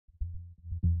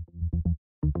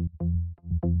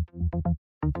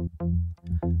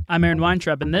I'm Aaron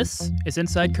Weintraub, and this is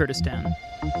Inside Kurdistan.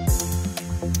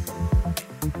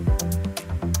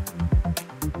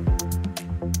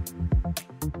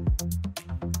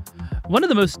 One of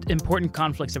the most important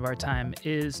conflicts of our time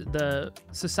is the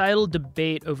societal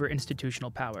debate over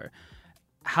institutional power.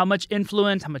 How much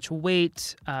influence, how much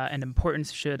weight and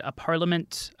importance should a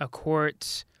parliament, a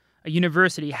court, a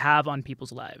university have on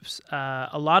people's lives?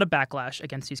 A lot of backlash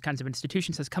against these kinds of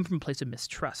institutions has come from a place of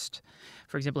mistrust.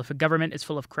 For example, if a government is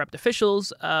full of corrupt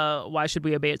officials, why should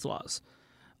we obey its laws?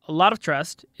 A lot of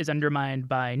trust is undermined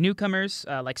by newcomers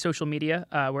like social media,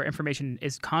 where information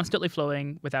is constantly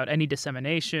flowing without any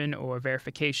dissemination or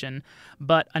verification.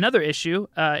 But another issue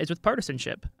is with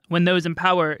partisanship, when those in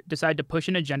power decide to push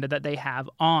an agenda that they have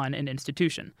on an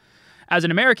institution. As an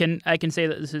American, I can say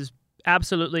that this is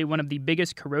absolutely one of the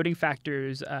biggest corroding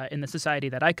factors in the society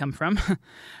that I come from,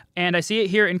 and I see it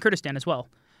here in Kurdistan as well.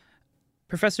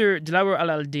 Professor Dlawar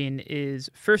al-Din is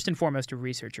first and foremost a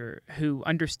researcher who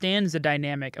understands the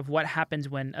dynamic of what happens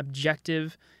when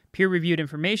objective, peer-reviewed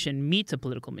information meets a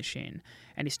political machine.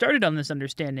 And he started on this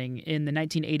understanding in the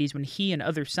 1980s when he and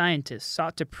other scientists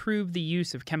sought to prove the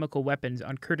use of chemical weapons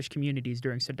on Kurdish communities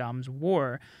during Saddam's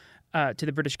war to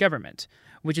the British government,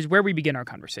 which is where we begin our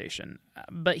conversation.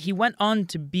 But he went on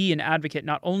to be an advocate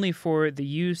not only for the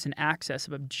use and access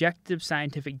of objective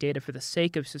scientific data for the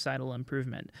sake of societal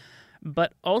improvement,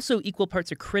 but also equal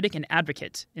parts a critic and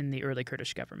advocate in the early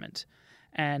Kurdish government.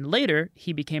 And later,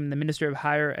 he became the Minister of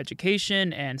Higher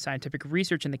Education and Scientific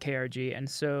Research in the KRG, and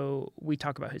so we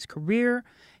talk about his career,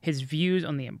 his views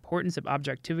on the importance of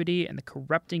objectivity and the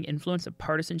corrupting influence of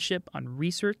partisanship on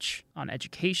research, on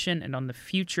education, and on the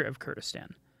future of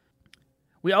Kurdistan.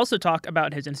 We also talk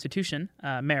about his institution,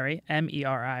 MERI,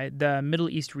 M-E-R-I, the Middle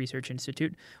East Research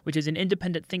Institute, which is an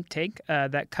independent think tank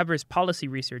that covers policy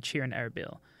research here in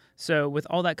Erbil. So with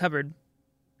all that covered,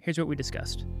 here's what we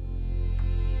discussed.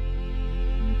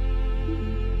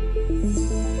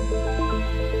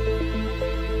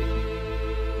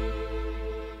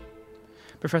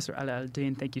 Professor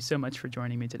al-Din, thank you so much for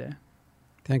joining me today.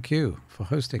 Thank you for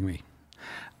hosting me.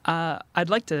 I'd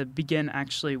like to begin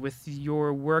actually with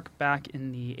your work back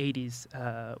in the 80s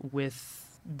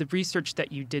with the research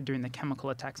that you did during the chemical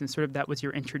attacks, and sort of that was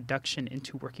your introduction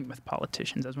into working with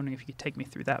politicians. I was wondering if you could take me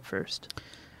through that first.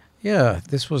 Yeah,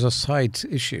 this was a side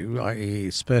issue, a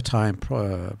spare time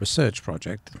research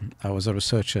project. I was a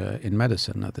researcher in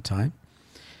medicine at the time,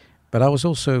 but I was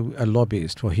also a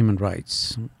lobbyist for human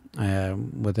rights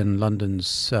within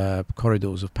London's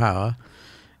corridors of power,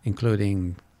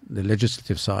 including the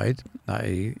legislative side,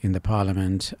 in the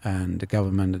parliament and the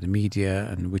government and the media.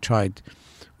 And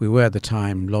we were at the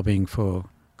time lobbying for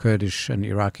Kurdish and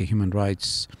Iraqi human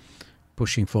rights,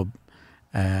 pushing for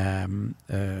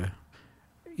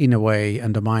in a way,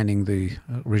 undermining the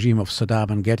regime of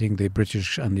Saddam and getting the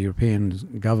British and the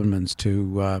European governments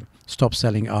to stop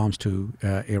selling arms to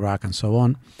Iraq and so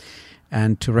on,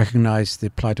 and to recognize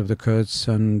the plight of the Kurds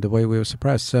and the way we were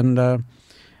suppressed. And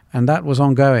that was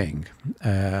ongoing.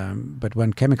 But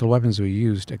when chemical weapons were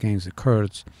used against the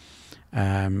Kurds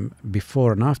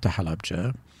before and after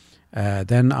Halabja,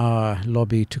 then our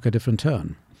lobby took a different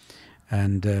turn.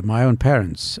 And my own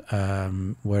parents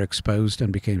were exposed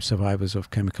and became survivors of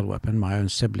chemical weapon, my own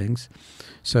siblings.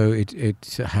 So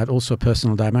it had also a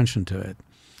personal dimension to it.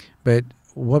 But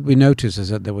what we noticed is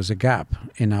that there was a gap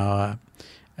in our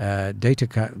data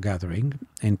gathering,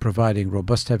 in providing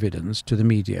robust evidence to the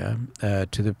media,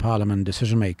 to the parliament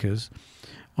decision makers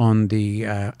on the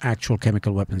actual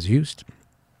chemical weapons used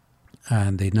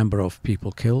and the number of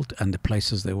people killed and the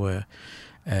places they were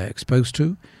exposed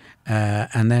to.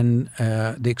 And then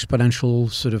the exponential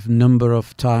sort of number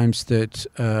of times that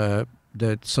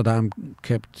Saddam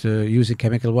kept using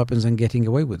chemical weapons and getting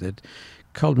away with it,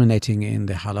 culminating in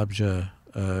the Halabja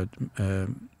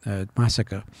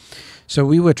massacre. So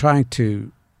we were trying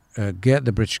to get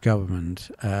the British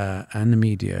government and the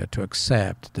media to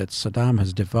accept that Saddam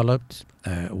has developed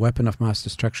a weapon of mass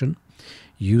destruction,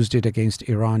 used it against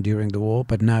Iran during the war,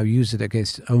 but now used it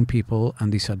against its own people,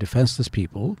 and these are defenseless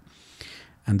people.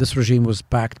 And this regime was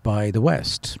backed by the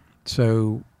West.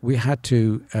 So we had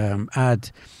to add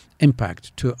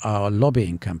impact to our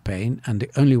lobbying campaign. And the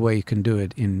only way you can do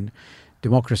it in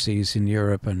democracies in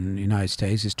Europe and the United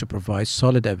States is to provide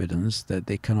solid evidence that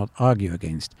they cannot argue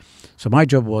against. So my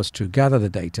job was to gather the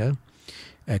data,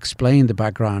 explain the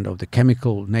background of the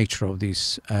chemical nature of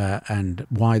these and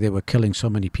why they were killing so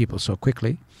many people so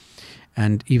quickly,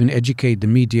 and even educate the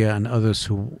media and others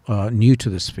who are new to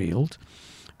this field.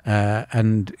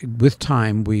 And with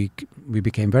time, we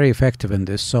became very effective in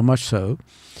this, so much so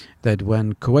that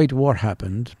when Kuwait War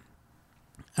happened,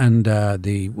 and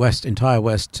the Western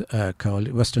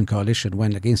coalition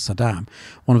went against Saddam,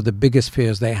 one of the biggest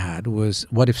fears they had was,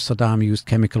 what if Saddam used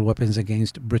chemical weapons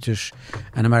against British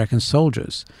and American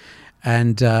soldiers?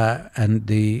 In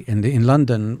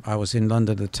London, I was in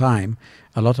London at the time,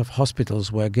 a lot of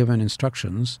hospitals were given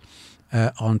instructions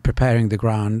on preparing the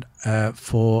ground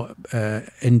for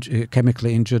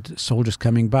chemically injured soldiers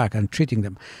coming back and treating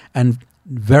them. And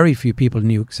very few people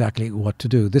knew exactly what to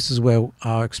do. This is where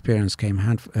our experience came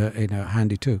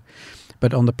handy too.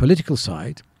 But on the political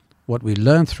side, what we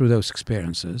learned through those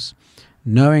experiences,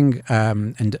 knowing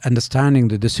and understanding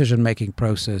the decision-making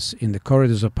process in the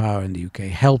corridors of power in the UK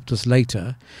helped us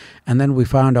later. And then we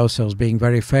found ourselves being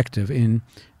very effective in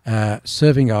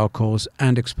serving our cause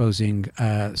and exposing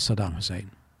Saddam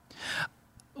Hussein.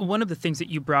 One of the things that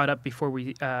you brought up before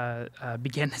we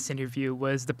began this interview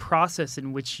was the process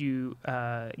in which you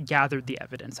gathered the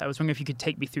evidence. I was wondering if you could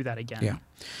take me through that again. Yeah.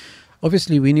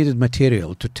 Obviously, we needed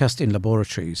material to test in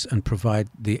laboratories and provide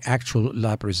the actual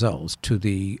lab results to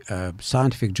the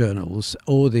scientific journals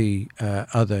or the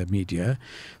other media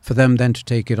for them then to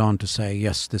take it on to say,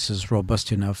 yes, this is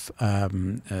robust enough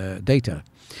data.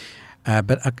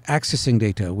 But accessing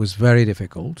data was very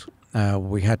difficult.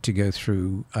 We had to go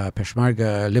through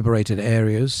Peshmerga liberated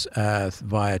areas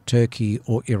via Turkey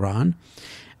or Iran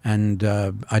and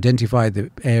identify the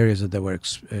areas that they were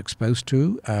exposed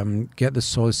to, get the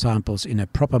soil samples in a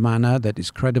proper manner that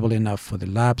is credible enough for the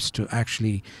labs to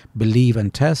actually believe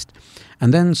and test,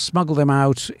 and then smuggle them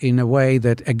out in a way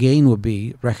that again would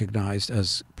be recognized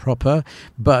as proper,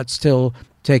 but still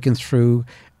taken through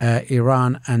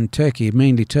Iran and Turkey,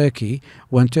 mainly Turkey,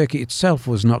 when Turkey itself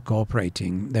was not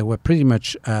cooperating. They were pretty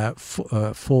much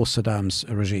for Saddam's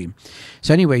regime.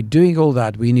 So anyway, doing all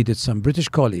that, we needed some British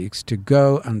colleagues to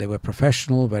go, and they were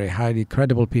professional, very highly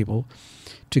credible people,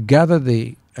 to gather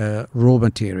the raw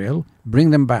material, bring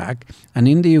them back. And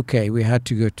in the UK, we had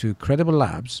to go to credible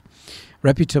labs,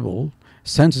 reputable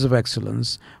centers of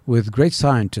excellence with great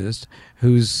scientists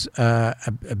whose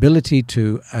ability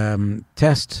to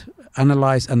test,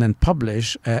 analyze and then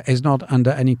publish is not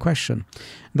under any question.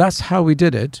 That's how we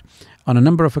did it on a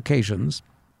number of occasions,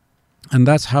 and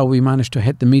that's how we managed to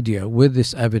hit the media with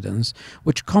this evidence,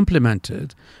 which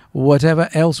complemented whatever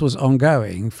else was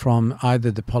ongoing from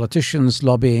either the politicians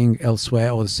lobbying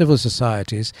elsewhere or the civil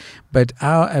societies. But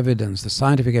our evidence, the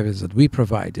scientific evidence that we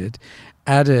provided,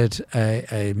 added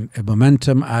a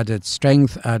momentum, added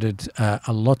strength, added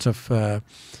a lot of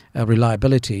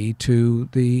reliability to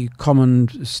the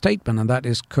common statement, and that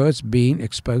is Kurds being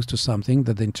exposed to something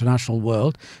that the international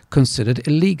world considered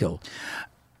illegal.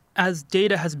 As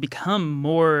data has become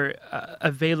more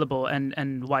available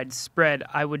and widespread,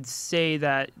 I would say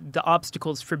that the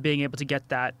obstacles for being able to get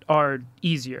that are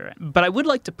easier. But I would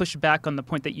like to push back on the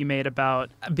point that you made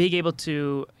about being able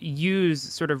to use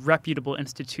sort of reputable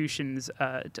institutions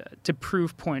to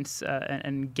prove points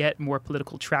and get more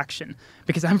political traction,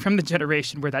 because I'm from the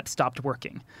generation where that stopped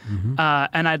working. Mm-hmm.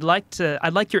 And I'd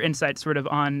like your insight sort of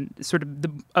on sort of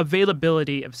the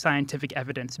availability of scientific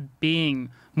evidence being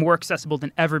more accessible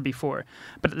than ever before.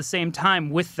 But at the same time,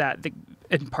 with that,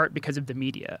 in part because of the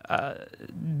media,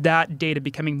 that data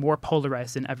becoming more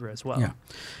polarized than ever as well. Yeah,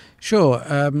 sure.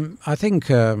 I think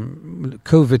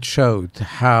COVID showed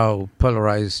how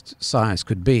polarized science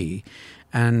could be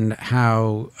and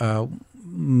how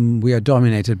we are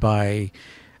dominated by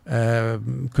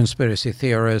conspiracy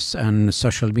theorists and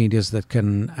social medias that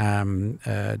can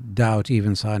doubt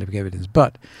even scientific evidence.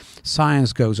 But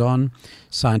science goes on.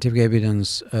 Scientific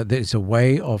evidence, there is a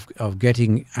way of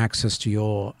getting access to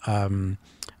your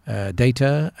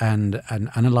data and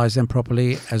analyze them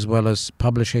properly, as well as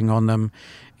publishing on them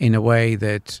in a way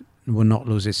that will not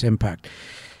lose its impact.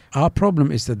 Our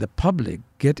problem is that the public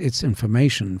get its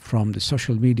information from the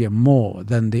social media more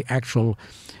than the actual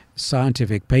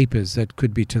scientific papers that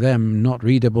could be to them not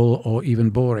readable or even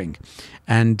boring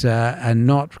and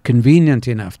not convenient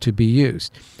enough to be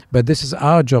used. But this is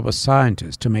our job as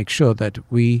scientists, to make sure that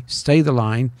we stay the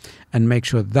line and make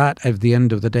sure that at the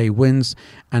end of the day wins.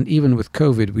 And even with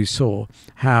COVID, we saw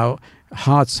how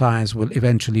hard science will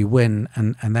eventually win,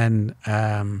 and then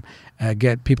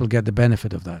people get the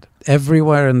benefit of that.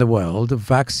 Everywhere in the world, the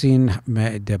vaccine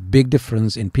made a big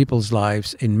difference in people's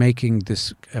lives in making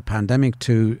this pandemic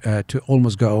to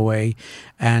almost go away,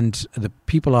 and the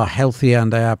people are healthier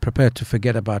and they are prepared to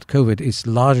forget about COVID. It's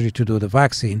largely to do with the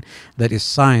vaccine that is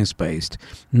science-based,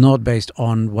 not based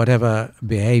on whatever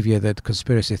behavior that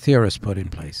conspiracy theorists put in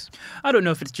place. I don't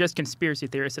know if it's just conspiracy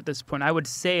theorists at this point. I would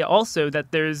say also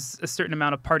that there's a certain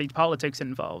amount of party politics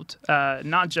involved,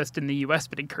 not just in the U.S.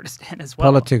 but in Kurdistan. significant as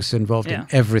well. Politics involved in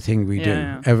everything we do.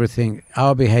 Yeah. Everything,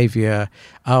 our behavior,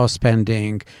 our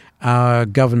spending, our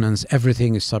governance,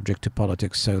 everything is subject to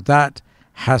politics. So that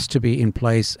has to be in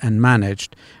place and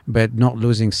managed, but not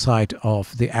losing sight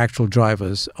of the actual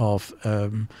drivers of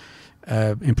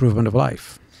improvement of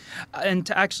life. And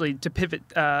to pivot,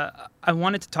 I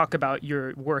wanted to talk about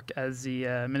your work as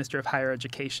the Minister of Higher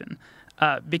Education,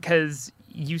 because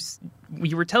you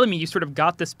were telling me you sort of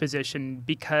got this position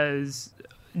because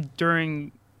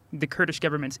during the Kurdish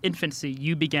government's infancy,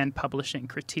 you began publishing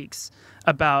critiques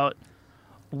about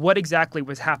what exactly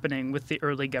was happening with the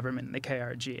early government in the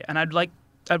KRG. And I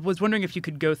was wondering if you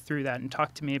could go through that and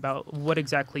talk to me about what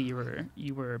exactly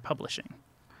you were publishing.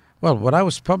 Well, what I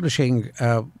was publishing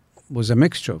was a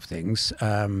mixture of things.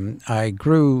 I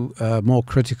grew more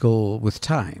critical with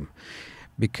time,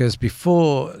 because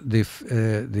before the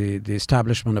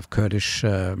establishment of Kurdish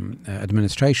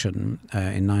administration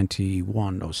in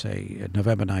 91, or say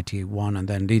November 91, and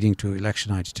then leading to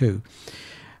election 92,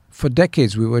 for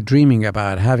decades we were dreaming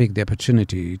about having the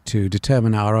opportunity to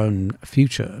determine our own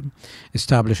future,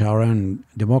 establish our own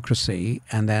democracy,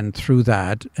 and then through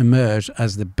that emerge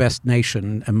as the best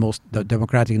nation and most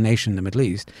democratic nation in the Middle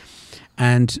East,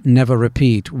 and never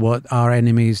repeat what our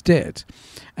enemies did,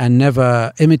 and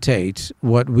never imitate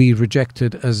what we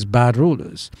rejected as bad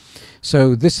rulers.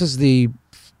 So this is the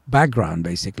background,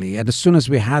 basically. And as soon as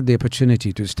we had the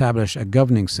opportunity to establish a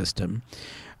governing system,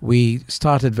 we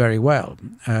started very well.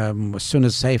 As soon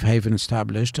as Safe Haven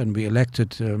established and we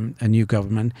elected a new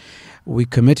government, we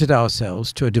committed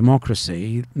ourselves to a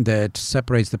democracy that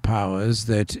separates the powers,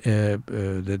 that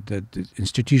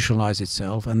institutionalizes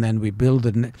itself, and then we build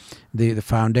the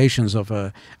foundations of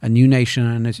a new nation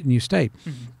and a new state.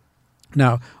 Mm-hmm.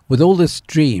 Now, with all this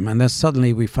dream, and then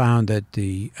suddenly we found that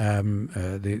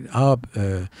our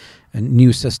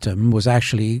new system was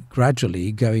actually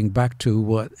gradually going back to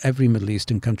what every Middle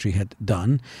Eastern country had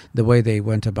done, the way they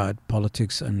went about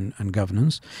politics and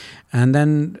governance. And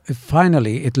then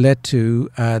finally it led to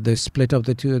the split of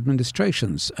the two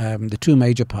administrations. The two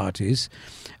major parties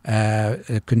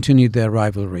continued their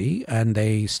rivalry, and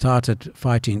they started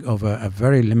fighting over a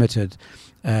very limited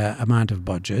amount of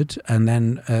budget, and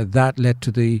then that led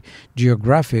to the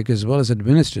geographic as well as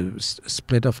administrative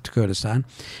split of Kurdistan.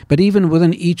 But even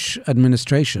within each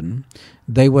administration,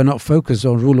 they were not focused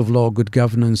on rule of law, good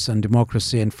governance, and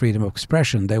democracy and freedom of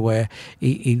expression. They were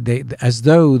as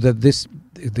though that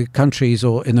the countries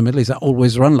or in the Middle East are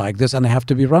always run like this, and they have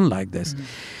to be run like this. Mm-hmm.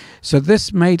 So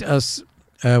this made us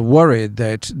worried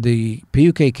that the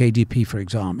PUK-KDP, for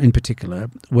example, in particular,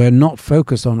 were not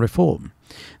focused on reform.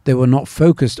 They were not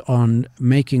focused on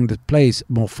making the place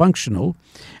more functional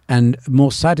and more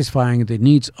satisfying the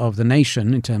needs of the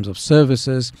nation in terms of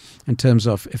services, in terms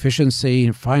of efficiency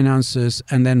and finances,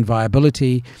 and then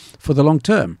viability for the long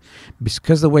term.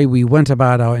 Because the way we went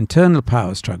about our internal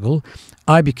power struggle,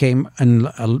 I became, and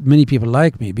many people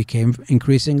like me, became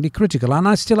increasingly critical, and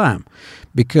I still am,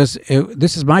 because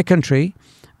this is my country.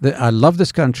 I love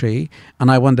this country and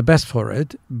I want the best for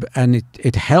it, and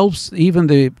it helps even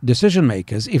the decision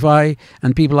makers if I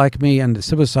and people like me and the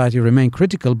civil society remain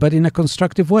critical, but in a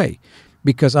constructive way,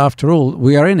 because after all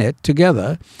we are in it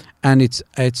together, and it's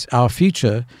our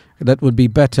future that would be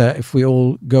better if we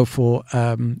all go for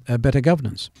a better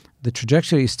governance. The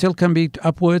trajectory still can be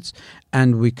upwards,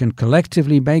 and we can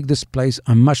collectively make this place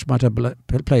a much better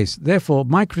place. Therefore,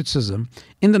 my criticism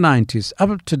in the 90s up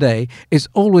to today is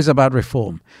always about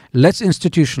reform. Let's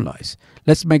institutionalize.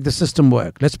 Let's make the system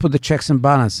work. Let's put the checks and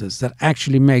balances that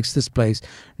actually makes this place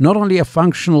not only a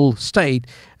functional state,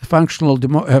 a functional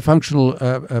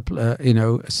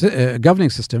governing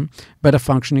system, but a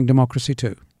functioning democracy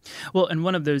too. Well, and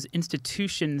one of those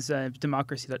institutions of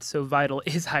democracy that's so vital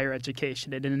is higher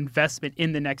education and an investment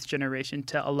in the next generation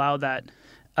to allow that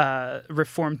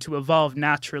reform to evolve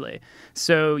naturally.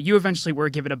 So you eventually were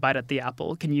given a bite at the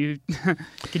apple. Can you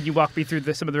walk me through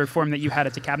some of the reform that you had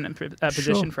at the cabinet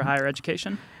position for higher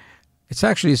education? It's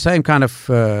actually the same kind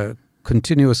of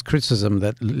continuous criticism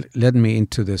that led me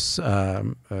into this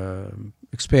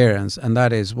experience, and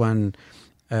that is when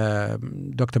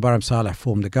Dr. Barham Saleh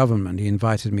formed the government. He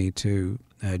invited me to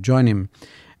join him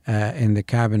in the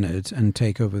cabinet and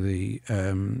take over the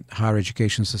higher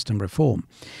education system reform.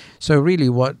 So really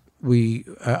what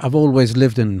I've always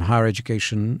lived in higher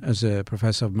education as a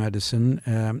professor of medicine,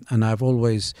 and I've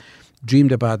always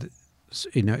dreamed about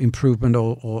improvement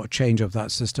or change of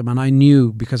that system. And I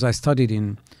knew, because I studied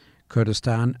in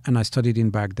Kurdistan and I studied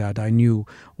in Baghdad, I knew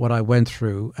what I went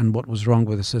through and what was wrong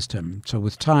with the system. So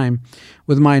with time,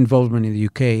 with my involvement in the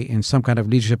UK in some kind of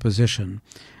leadership position,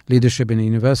 leadership in the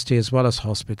university as well as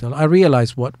hospital, I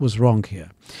realized what was wrong here.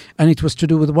 And it was to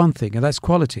do with one thing, and that's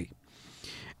quality.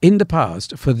 In the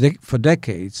past, for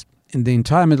decades, in the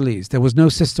entire Middle East, there was no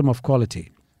system of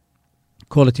quality.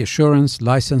 Quality assurance,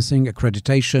 licensing,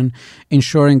 accreditation,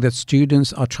 ensuring that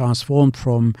students are transformed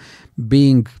from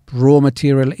being raw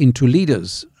material into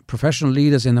leaders, professional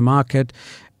leaders in the market,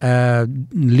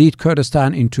 lead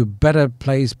Kurdistan into better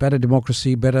place, better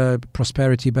democracy, better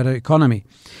prosperity, better economy.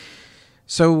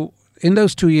 So in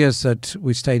those 2 years that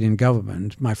we stayed in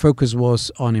government, my focus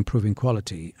was on improving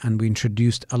quality, and we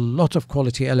introduced a lot of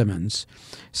quality elements,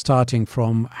 starting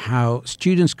from how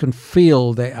students can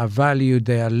feel they are valued,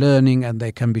 they are learning, and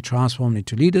they can be transformed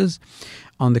into leaders,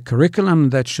 on the curriculum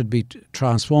that should be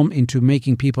transformed into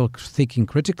making people thinking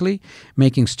critically,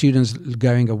 making students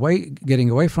getting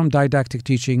away from didactic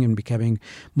teaching and becoming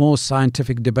more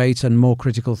scientific debates and more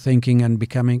critical thinking and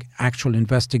becoming actual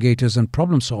investigators and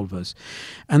problem solvers.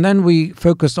 And then we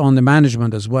focused on the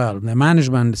management as well. The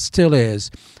management still is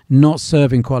not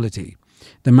serving quality.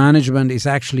 The management is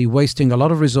actually wasting a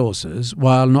lot of resources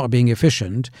while not being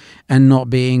efficient and not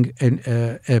being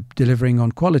delivering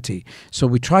on quality. So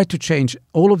we try to change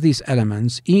all of these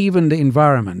elements, even the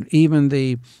environment, even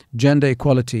the gender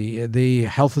equality, the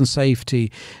health and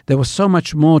safety. There was so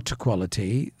much more to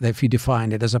quality if you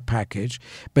define it as a package,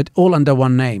 but all under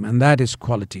one name, and that is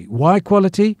quality. Why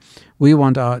quality? We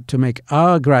want to make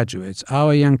our graduates,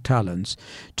 our young talents,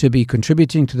 to be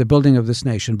contributing to the building of this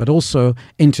nation, but also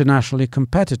internationally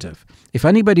competitive. If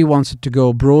anybody wants to go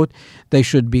abroad, they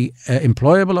should be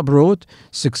employable abroad,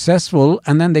 successful,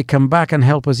 and then they come back and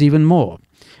help us even more.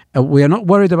 We are not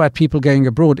worried about people going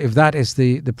abroad if that is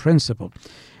the principle.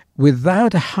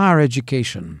 Without a higher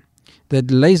education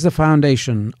that lays the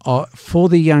foundation for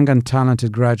the young and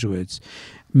talented graduates,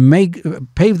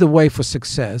 pave the way for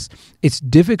success, it's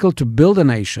difficult to build a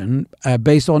nation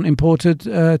based on imported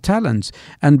talents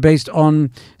and based on,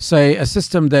 say, a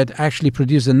system that actually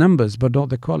produces the numbers but not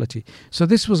the quality. So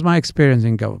this was my experience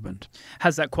in government.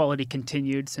 Has that quality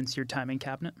continued since your time in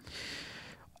cabinet?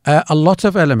 A lot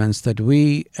of elements that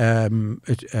we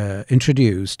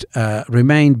introduced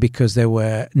remained because they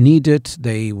were needed.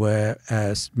 They were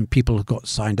people got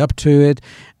signed up to it,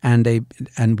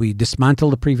 and we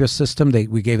dismantled the previous system.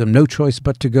 We gave them no choice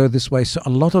but to go this way. So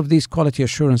a lot of these quality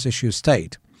assurance issues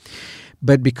stayed.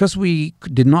 But because we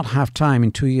did not have time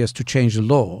in 2 years to change the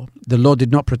law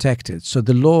did not protect it. So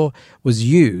the law was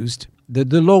used.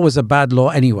 The law was a bad law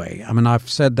anyway. I mean, I've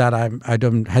said that. I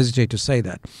don't hesitate to say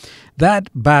that. That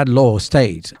bad law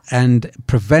stayed and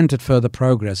prevented further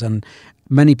progress, and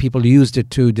many people used it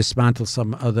to dismantle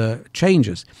some other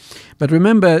changes. But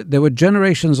remember, there were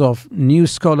generations of new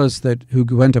scholars who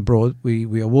went abroad.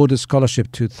 We awarded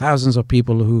scholarship to thousands of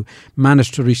people who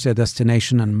managed to reach their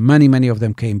destination, and many of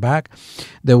them came back.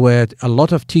 There were a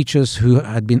lot of teachers who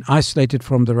had been isolated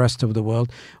from the rest of the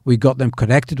world. We got them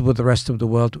connected with the rest of the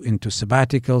world into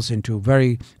sabbaticals, into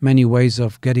very many ways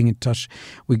of getting in touch.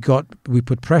 We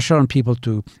put pressure on people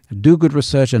to do good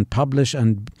research and publish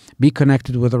and be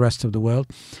connected with the rest of the world.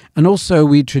 And also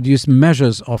we introduced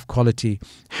measures of quality,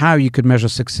 how you could measure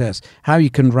success, how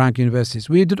you can rank universities.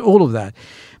 We did all of that.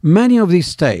 Many of these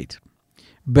stayed,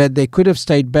 but they could have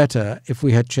stayed better if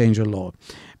we had changed the law.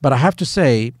 But I have to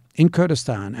say, in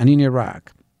Kurdistan and in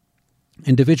Iraq,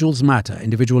 individuals matter,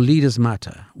 individual leaders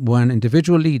matter. When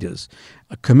individual leaders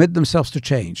commit themselves to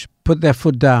change, put their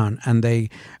foot down, and they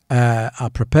are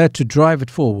prepared to drive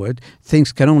it forward,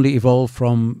 things can only evolve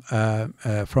from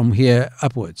here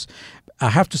upwards. I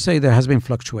have to say there has been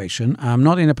fluctuation. I'm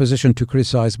not in a position to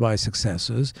criticize my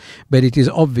successors, but it is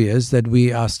obvious that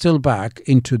we are still back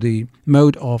into the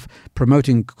mode of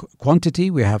promoting quantity.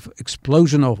 We have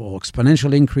explosion or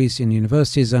exponential increase in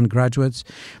universities and graduates,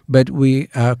 but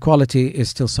quality is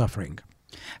still suffering.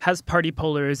 Has party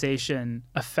polarization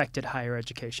affected higher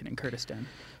education in Kurdistan?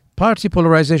 Party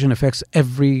polarization affects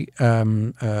every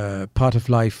part of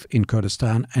life in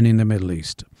Kurdistan and in the Middle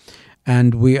East.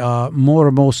 And we are more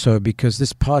and more so because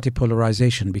this party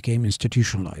polarization became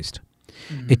institutionalized.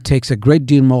 Mm-hmm. It takes a great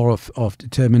deal more of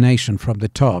determination from the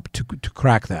top to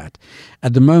crack that.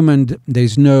 At the moment,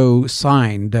 there's no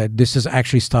sign that this is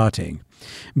actually starting.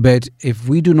 But if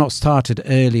we do not start it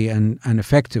early and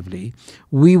effectively,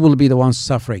 we will be the ones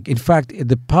suffering. In fact,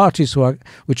 the parties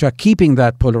which are keeping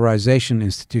that polarization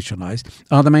institutionalized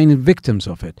are the main victims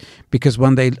of it. Because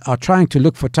when they are trying to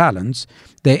look for talents,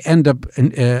 they end up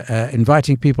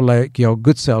inviting people like your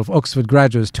good self, Oxford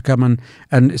graduates, to come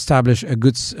and establish a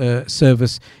good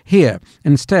service here.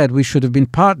 Instead, we should have been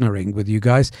partnering with you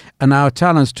guys and our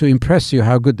talents to impress you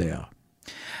how good they are.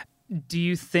 Do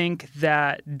you think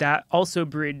that that also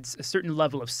breeds a certain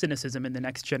level of cynicism in the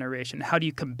next generation? How do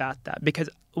you combat that? Because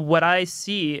what I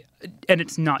see, and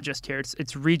it's not just here,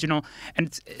 it's regional, and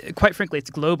it's, quite frankly, it's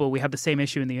global. We have the same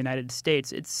issue in the United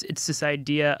States. It's this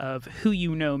idea of who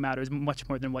you know matters much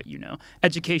more than what you know.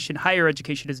 Education, higher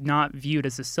education, is not viewed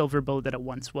as the silver bullet that it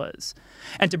once was.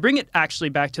 And to bring it actually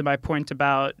back to my point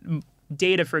about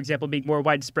data, for example, being more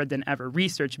widespread than ever,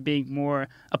 research being more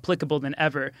applicable than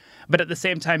ever, but at the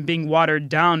same time being watered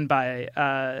down by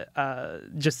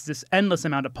just this endless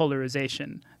amount of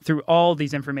polarization through all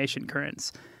these information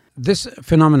currents. This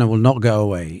phenomenon will not go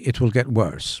away. It will get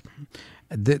worse.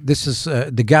 This is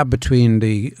the gap between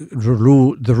the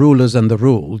rulers and the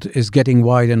ruled is getting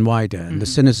wider and wider, and the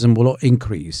cynicism will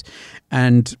increase.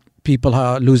 And people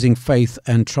are losing faith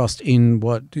and trust in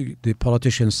what the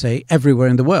politicians say everywhere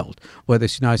in the world, whether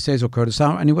it's the United States or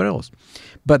Kurdistan or anywhere else.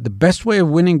 But the best way of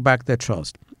winning back their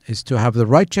trust is to have the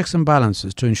right checks and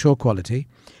balances to ensure quality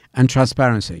and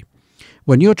transparency.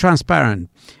 When you're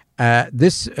transparent,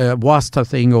 this wasta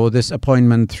thing or this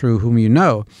appointment through whom you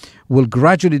know will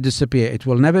gradually disappear. It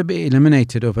will never be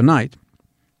eliminated overnight.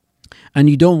 And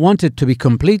you don't want it to be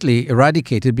completely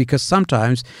eradicated, because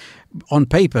sometimes on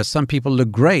paper some people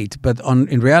look great, but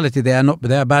in reality they are not.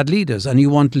 They are bad leaders, and you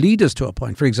want leaders to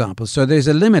appoint, for example. So there's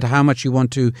a limit how much you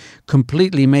want to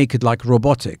completely make it like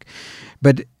robotic.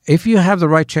 But if you have the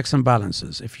right checks and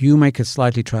balances, if you make it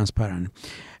slightly transparent,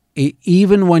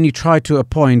 even when you try to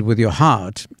appoint with your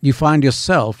heart, you find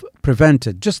yourself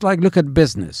prevented. Just like look at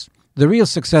business. The real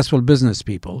successful business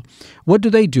people, what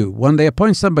do? When they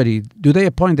appoint somebody, do they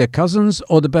appoint their cousins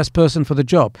or the best person for the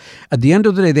job? At the end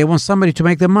of the day, they want somebody to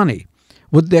make them money.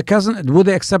 Would they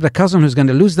accept a cousin who's going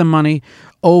to lose them money,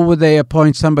 or would they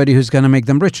appoint somebody who's going to make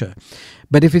them richer?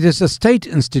 But if it is a state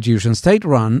institution,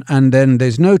 state-run, and then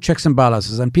there's no checks and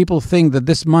balances, and people think that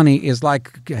this money is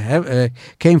like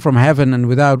came from heaven and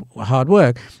without hard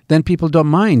work, then people don't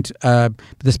mind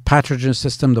this patronage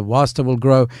system. The wasta will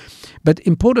grow. But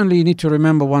importantly, you need to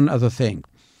remember one other thing.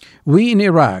 We in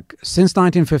Iraq, since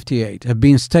 1958, have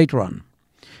been state-run,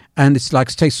 and it's like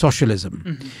state socialism.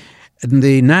 Mm-hmm. And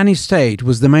the nanny state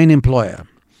was the main employer,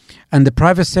 and the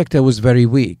private sector was very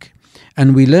weak.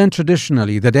 And we learned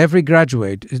traditionally that every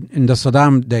graduate, in the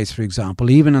Saddam days, for example,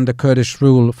 even under Kurdish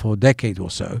rule for a decade or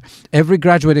so, every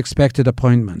graduate expected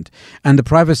appointment. And the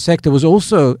private sector was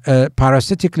also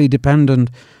parasitically dependent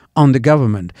on the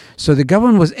government. So the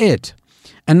government was it.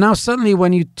 And now suddenly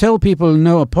when you tell people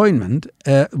no appointment,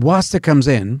 wasta comes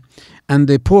in, and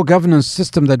the poor governance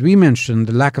system that we mentioned,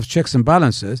 the lack of checks and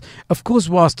balances, of course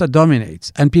wasta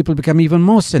dominates, and people become even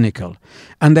more cynical.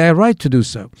 And they are right to do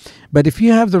so. But if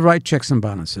you have the right checks and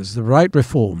balances, the right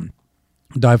reform,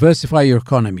 diversify your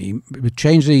economy,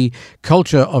 change the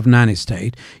culture of nanny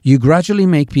state, you gradually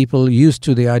make people used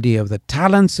to the idea of the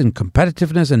talents and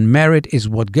competitiveness and merit is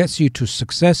what gets you to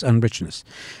success and richness.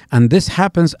 And this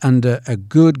happens under a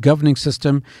good governing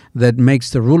system that makes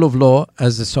the rule of law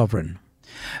as the sovereign.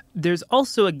 There's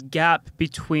also a gap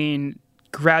between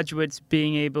graduates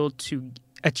being able to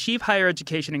achieve higher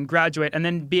education and graduate and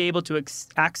then be able to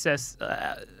access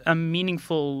a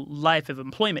meaningful life of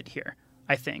employment here,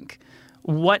 I think.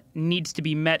 What needs to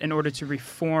be met in order to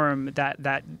reform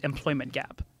that employment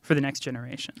gap for the next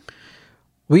generation?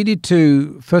 We need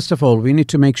to, first of all, we need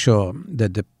to make sure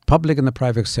that the public and the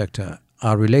private sector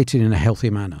are related in a healthy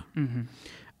manner. Mm-hmm.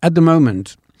 At the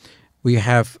moment, we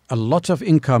have a lot of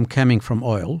income coming from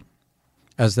oil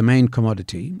as the main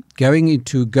commodity, going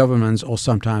into governments or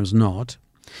sometimes not.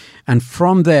 And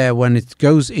from there, when it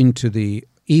goes into the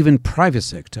even private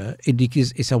sector,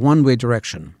 it's a one-way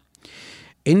direction.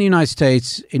 In the United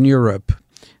States, in Europe,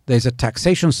 there's a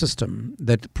taxation system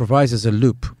that provides us a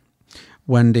loop.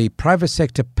 When the private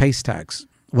sector pays tax,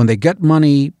 when they get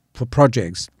money for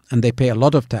projects and they pay a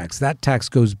lot of tax, that tax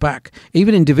goes back,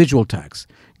 even individual tax,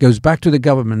 goes back to the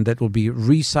government that will be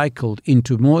recycled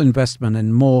into more investment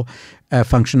and more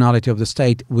functionality of the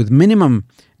state with minimum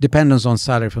dependence on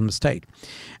salary from the state.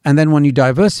 And then when you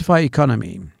diversify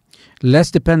economy,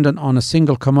 less dependent on a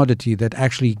single commodity that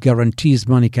actually guarantees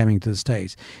money coming to the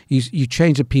States. You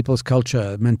change the people's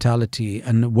culture, mentality,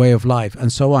 and way of life,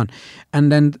 and so on.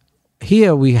 And then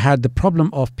here we had the problem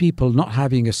of people not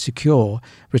having a secure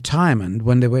retirement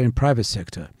when they were in private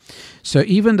sector. So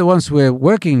even the ones who were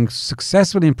working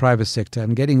successfully in private sector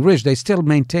and getting rich, they still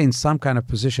maintain some kind of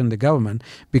position in the government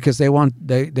because they want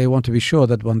to be sure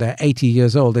that when they're 80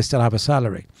 years old, they still have a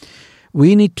salary.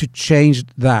 We need to change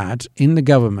that in the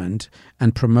government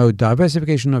and promote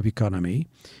diversification of economy,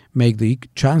 make the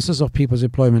chances of people's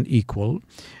employment equal,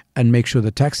 and make sure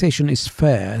the taxation is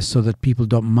fair so that people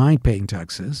don't mind paying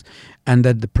taxes, and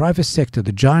that the private sector,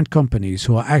 the giant companies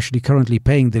who are actually currently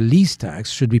paying the least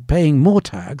tax, should be paying more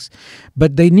tax,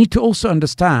 but they need to also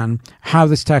understand how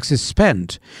this tax is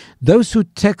spent. Those who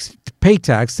pay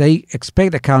tax, they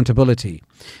expect accountability.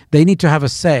 They need to have a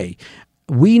say.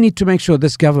 We need to make sure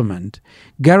this government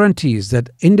guarantees that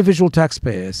individual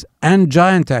taxpayers and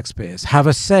giant taxpayers have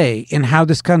a say in how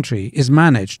this country is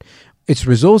managed, its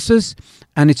resources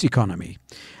and its economy.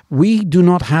 We do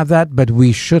not have that, but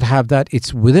we should have that.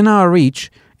 It's within our reach.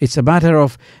 It's a matter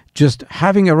of just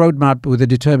having a roadmap with a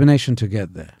determination to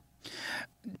get there.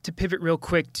 To pivot real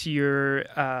quick to your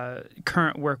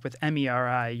current work with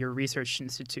MERI, your research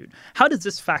institute, how does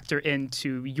this factor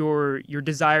into your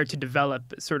desire to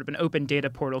develop sort of an open data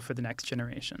portal for the next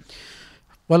generation?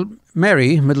 Well,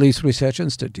 MERI, Middle East Research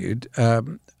Institute,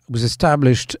 was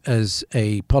established as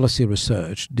a policy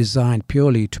research designed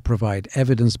purely to provide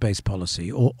evidence-based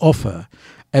policy or offer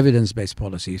evidence-based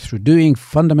policy through doing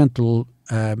fundamental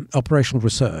operational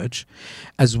research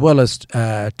as well as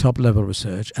top-level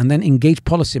research, and then engage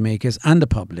policymakers and the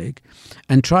public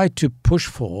and try to push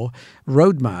for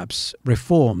roadmaps,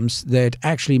 reforms that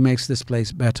actually makes this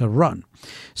place better run.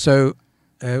 So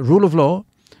rule of law,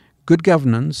 good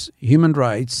governance, human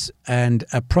rights, and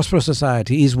a prosperous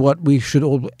society is what we should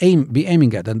all be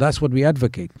aiming at, and that's what we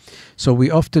advocate. So we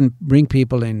often bring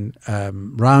people in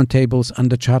round tables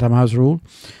under Chatham House rule,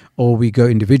 or we go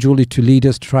individually to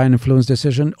leaders to try and influence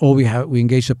decision, or we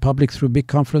engage the public through big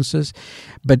conferences.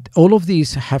 But all of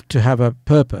these have to have a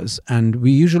purpose, and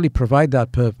we usually provide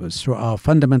that purpose through our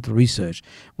fundamental research.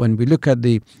 When we look at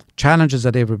the challenges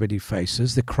that everybody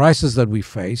faces, the crisis that we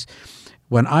face,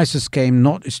 when ISIS came,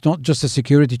 it's not just a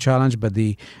security challenge, but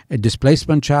the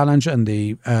displacement challenge and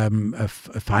the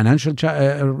financial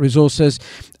resources.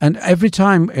 And every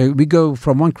time we go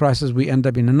from one crisis, we end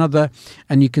up in another.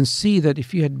 And you can see that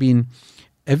if you had been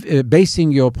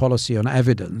basing your policy on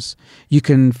evidence, you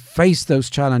can face those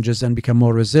challenges and become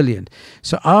more resilient.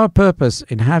 So our purpose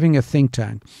in having a think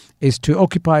tank is to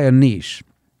occupy a niche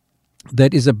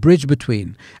that is a bridge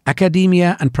between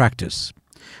academia and practice.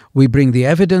 We bring the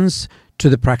evidence to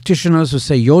the practitioners who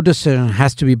say your decision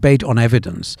has to be based on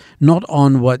evidence, not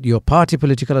on what your party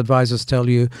political advisors tell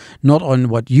you, not on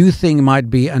what you think might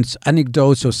be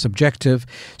anecdotes or subjective.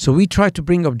 So we try to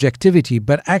bring objectivity,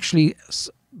 but actually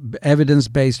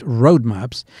evidence-based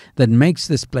roadmaps that makes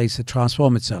this place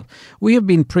transform itself. We have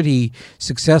been pretty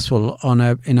successful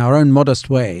in our own modest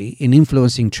way in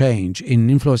influencing change, in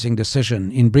influencing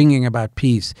decision, in bringing about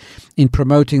peace, in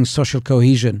promoting social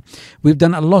cohesion. We've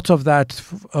done a lot of that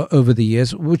over the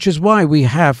years, which is why we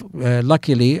have,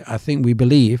 luckily, I think we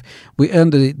believe, we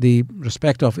earned the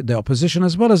respect of the opposition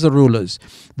as well as the rulers,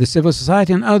 the civil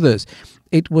society and others.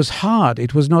 It was hard.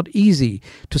 It was not easy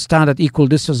to stand at equal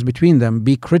distance between them,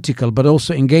 be critical, but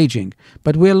also engaging.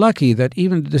 But we're lucky that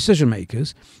even the decision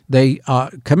makers, they are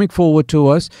coming forward to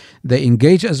us. They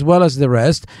engage as well as the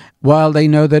rest, while they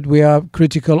know that we are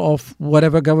critical of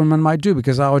whatever government might do,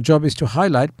 because our job is to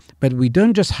highlight, but we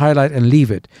don't just highlight and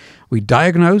leave it. We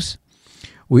diagnose,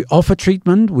 we offer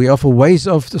treatment, we offer ways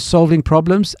of solving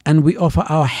problems, and we offer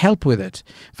our help with it.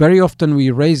 Very often we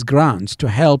raise grants to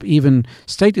help even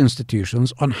state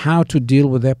institutions on how to deal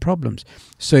with their problems.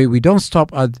 So we don't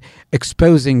stop at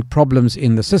exposing problems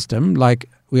in the system, like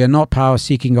we are not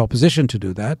power-seeking opposition to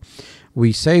do that.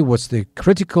 We say what's the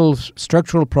critical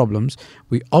structural problems,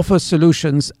 we offer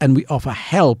solutions, and we offer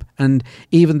help, and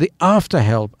even the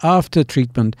after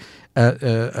treatment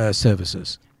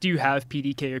services. Do you have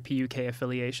PDK or PUK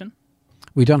affiliation?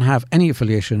 We don't have any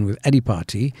affiliation with any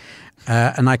party.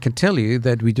 And I can tell you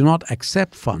that we do not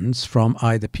accept funds from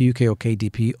either PUK or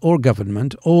KDP or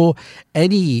government or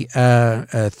any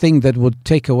thing that would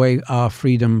take away our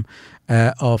freedom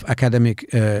of academic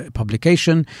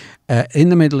publication. In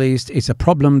the Middle East, it's a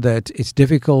problem that it's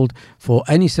difficult for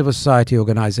any civil society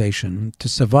organization to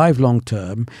survive long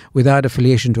term without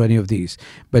affiliation to any of these.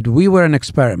 But we were an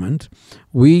experiment.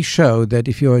 We showed that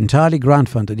if you're entirely grant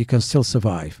funded, you can still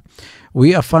survive.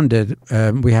 We are funded.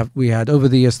 We had over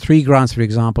the years 3 grants, for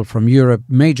example, from Europe,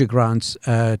 major grants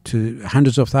to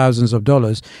hundreds of thousands of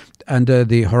dollars under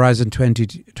the Horizon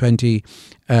 2020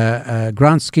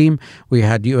 grant scheme. We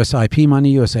had USIP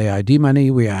money, USAID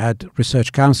money. We had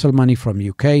Research Council money from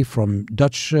UK, from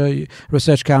Dutch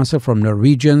Research Council, from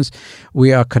Norwegians.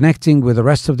 We are connecting with the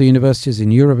rest of the universities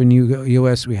in Europe and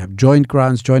US. We have joint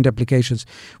grants, joint applications.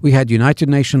 We had United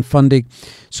Nations funding.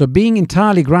 So being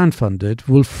entirely grant funded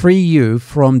will free you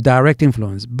from direct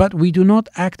influence. But we do not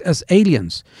act as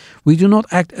aliens. We do not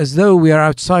act as though we are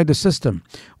outside the system.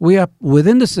 We are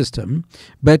within the system,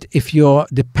 but if you're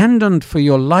dependent for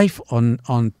your life on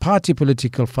party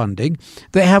political funding.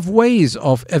 They have ways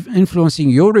of influencing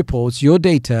your reports, your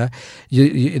data,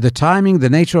 the timing, the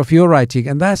nature of your writing,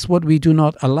 and that's what we do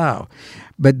not allow.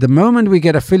 But the moment we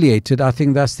get affiliated, I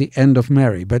think that's the end of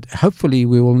Mary. But hopefully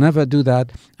we will never do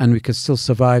that, and we can still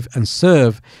survive and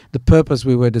serve the purpose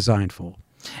we were designed for.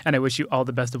 And I wish you all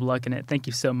the best of luck in it. Thank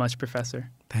you so much,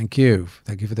 Professor. Thank you.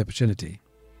 Thank you for the opportunity.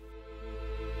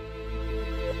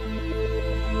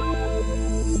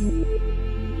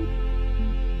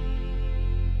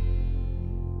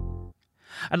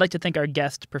 I'd like to thank our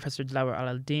guest, Professor Dlawar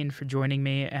Al-Din, for joining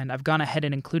me, and I've gone ahead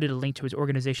and included a link to his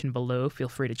organization below. Feel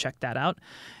free to check that out.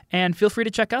 And feel free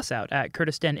to check us out at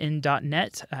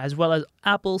kurdistanin.net, as well as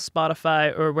Apple,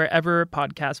 Spotify, or wherever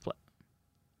podcasts play.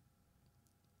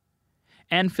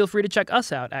 And feel free to check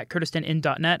us out at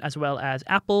kurdistanin.net, as well as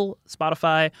Apple,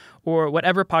 Spotify, or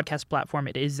whatever podcast platform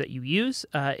it is that you use.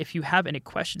 If you have any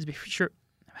questions, be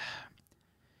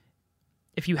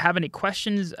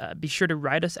sure to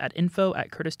write us at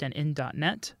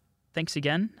info@kurdistanin.net. Thanks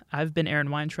again. I've been Aaron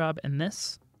Weintraub, and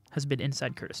this has been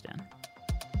Inside Kurdistan.